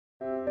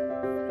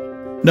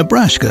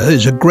Nebraska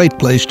is a great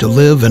place to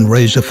live and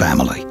raise a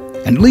family,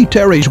 and Lee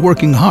Terry's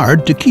working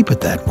hard to keep it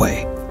that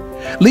way.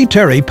 Lee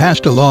Terry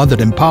passed a law that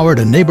empowered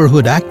a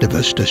neighborhood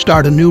activist to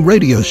start a new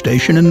radio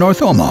station in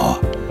North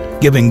Omaha,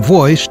 giving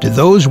voice to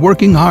those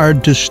working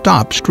hard to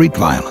stop street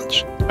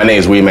violence. My name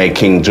is William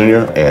King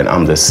Jr., and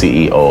I'm the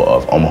CEO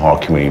of Omaha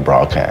Community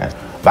Broadcast.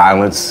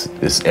 Violence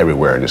is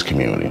everywhere in this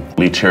community.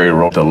 Lee Terry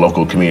wrote the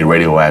Local Community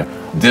Radio Act.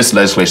 This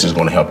legislation is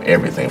going to help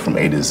everything from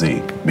A to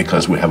Z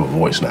because we have a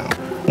voice now.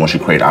 Once you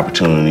create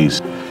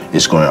opportunities,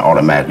 it's going to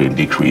automatically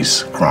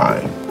decrease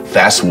crime.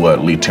 That's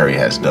what Lee Terry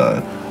has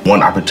done.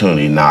 One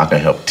opportunity now can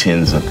help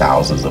tens of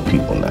thousands of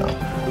people now.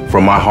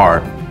 From my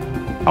heart,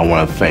 I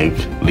want to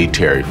thank Lee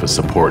Terry for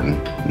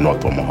supporting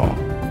North Omaha.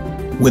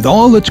 With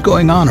all that's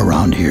going on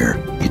around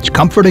here, it's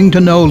comforting to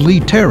know Lee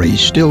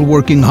Terry's still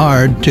working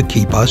hard to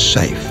keep us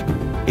safe.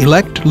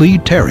 Elect Lee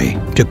Terry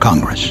to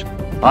Congress.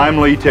 I'm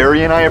Lee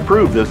Terry, and I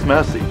approve this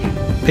message.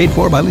 Paid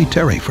for by Lee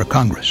Terry for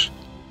Congress.